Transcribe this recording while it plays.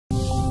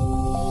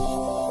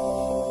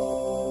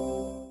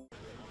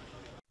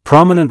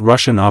Prominent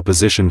Russian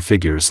opposition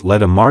figures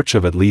led a march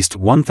of at least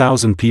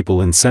 1,000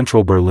 people in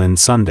central Berlin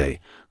Sunday,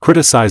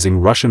 criticizing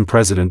Russian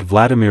President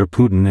Vladimir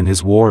Putin and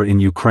his war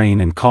in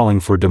Ukraine and calling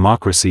for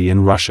democracy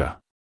in Russia.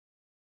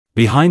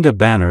 Behind a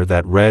banner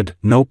that read,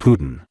 "No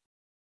Putin,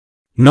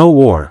 no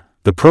war,"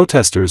 the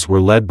protesters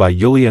were led by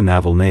Yulia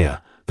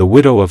Navalnaya, the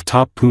widow of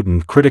top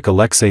Putin critic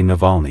Alexei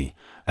Navalny,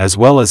 as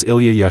well as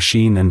Ilya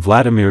Yashin and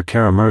Vladimir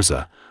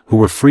Kara-Murza, who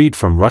were freed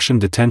from Russian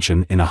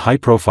detention in a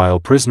high-profile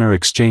prisoner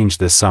exchange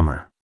this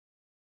summer.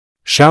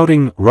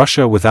 Shouting,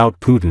 "Russia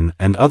without Putin,"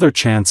 and other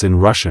chants in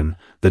Russian,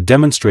 the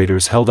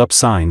demonstrators held up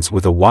signs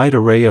with a wide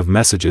array of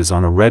messages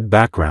on a red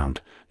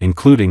background,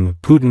 including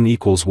 "Putin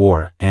equals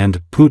war"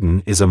 and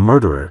 "Putin is a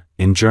murderer"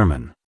 in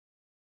German.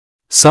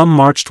 Some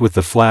marched with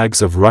the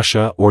flags of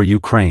Russia or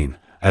Ukraine,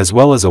 as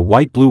well as a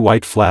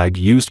white-blue-white flag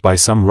used by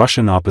some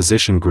Russian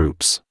opposition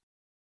groups.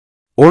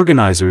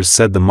 Organizers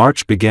said the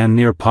march began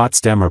near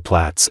Potsdamer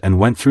Platz and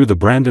went through the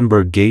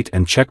Brandenburg Gate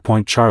and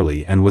Checkpoint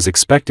Charlie and was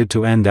expected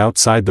to end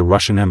outside the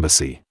Russian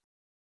embassy.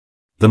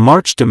 The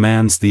march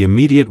demands the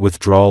immediate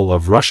withdrawal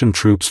of Russian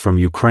troops from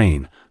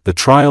Ukraine, the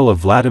trial of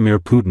Vladimir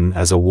Putin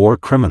as a war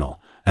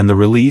criminal, and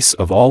the release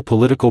of all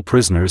political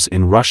prisoners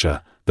in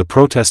Russia, the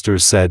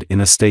protesters said in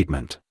a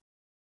statement.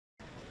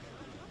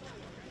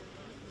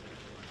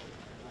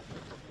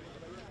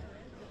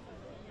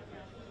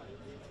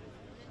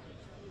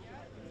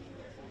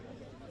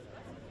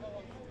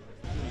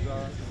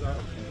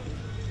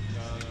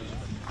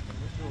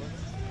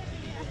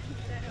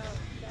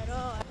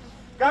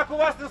 Как у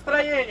вас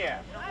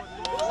настроение?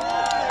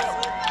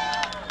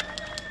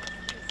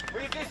 Мы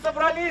здесь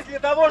собрались для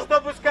того,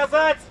 чтобы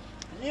сказать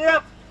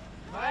 «нет»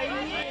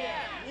 войне!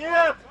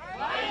 Нет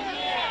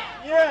войне!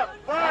 Нет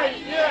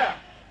войне!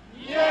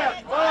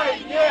 Нет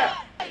войне!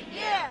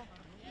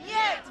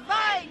 Нет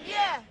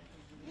войне!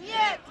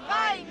 Нет войне!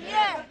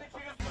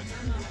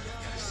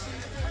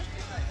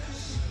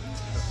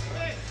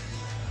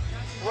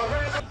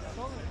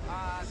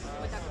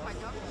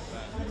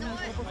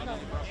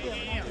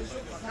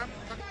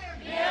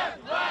 Нет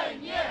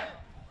войне!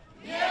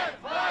 Нет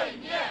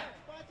войне!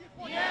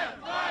 Нет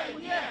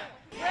войне!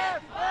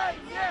 Нет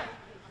войне!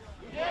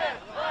 Нет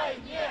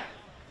войне!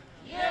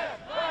 Нет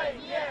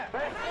войне!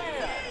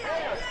 Россия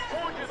без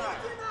Путина!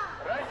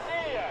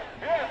 Россия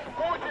без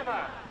Путина!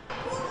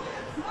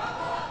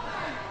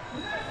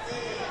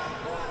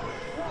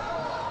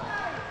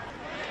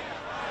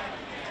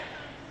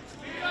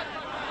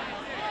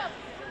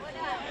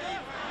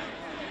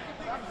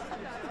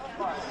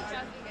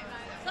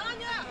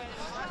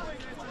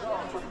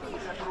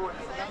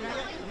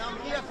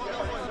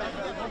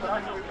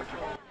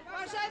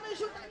 Уважаемые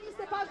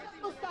журналисты,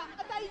 пожалуйста,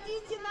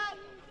 отойдите на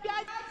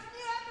 5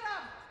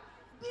 метров!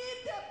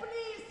 Bitte,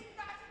 please,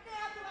 5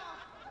 метров!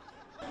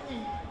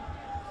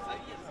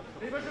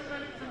 Liebe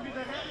Journalisten,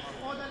 bitte rechts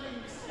oder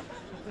links?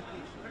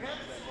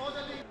 Rechts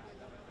oder links?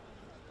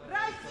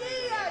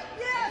 Россия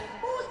без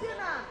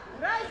Путина!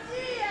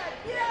 Россия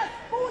без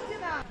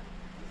Путина!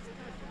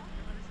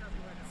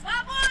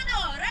 Свободу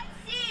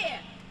России!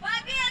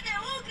 Победы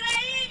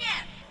Украине!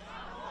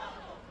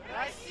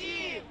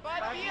 России!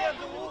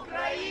 Победу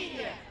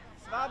Украине!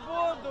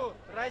 Свободу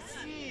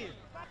России!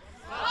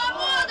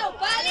 Свободу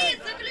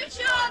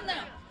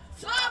политзаключенным!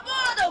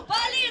 Свободу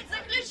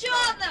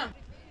политзаключенным!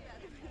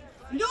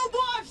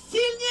 Любовь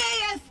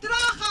сильнее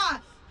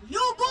страха!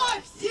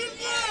 Любовь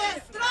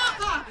сильнее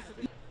страха!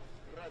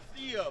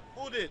 Россия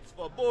будет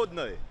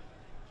свободной!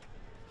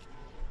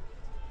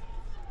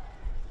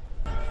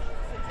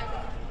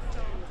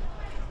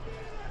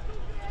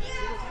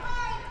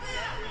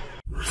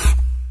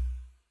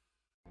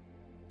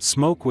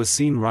 Smoke was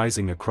seen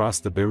rising across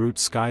the Beirut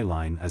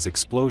skyline as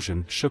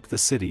explosion shook the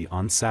city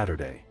on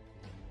Saturday.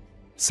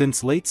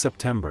 Since late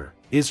September,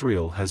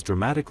 Israel has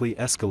dramatically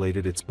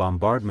escalated its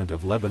bombardment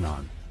of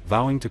Lebanon,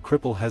 vowing to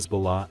cripple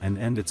Hezbollah and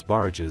end its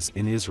barrages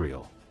in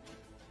Israel.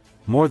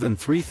 More than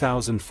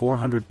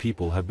 3,400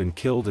 people have been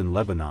killed in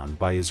Lebanon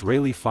by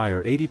Israeli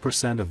fire,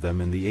 80% of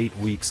them in the 8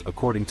 weeks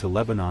according to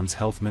Lebanon's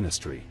health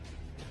ministry.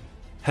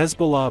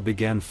 Hezbollah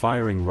began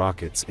firing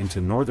rockets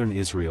into northern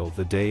Israel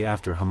the day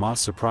after Hamas'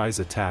 surprise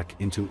attack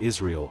into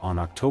Israel on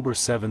October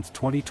 7,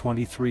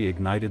 2023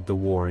 ignited the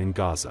war in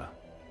Gaza.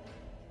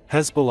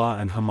 Hezbollah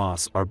and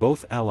Hamas are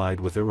both allied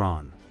with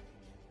Iran.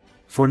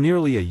 For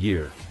nearly a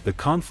year, the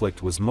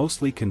conflict was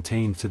mostly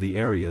contained to the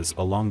areas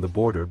along the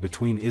border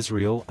between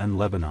Israel and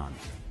Lebanon.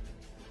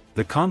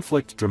 The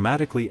conflict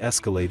dramatically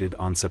escalated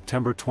on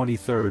September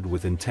 23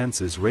 with intense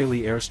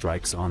Israeli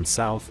airstrikes on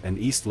South and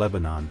East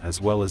Lebanon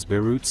as well as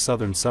Beirut's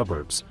southern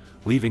suburbs,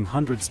 leaving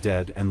hundreds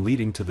dead and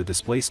leading to the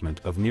displacement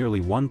of nearly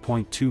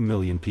 1.2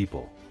 million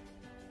people.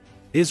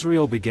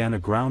 Israel began a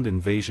ground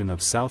invasion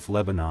of South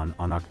Lebanon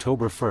on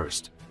October 1,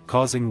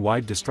 causing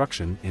wide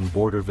destruction in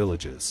border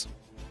villages.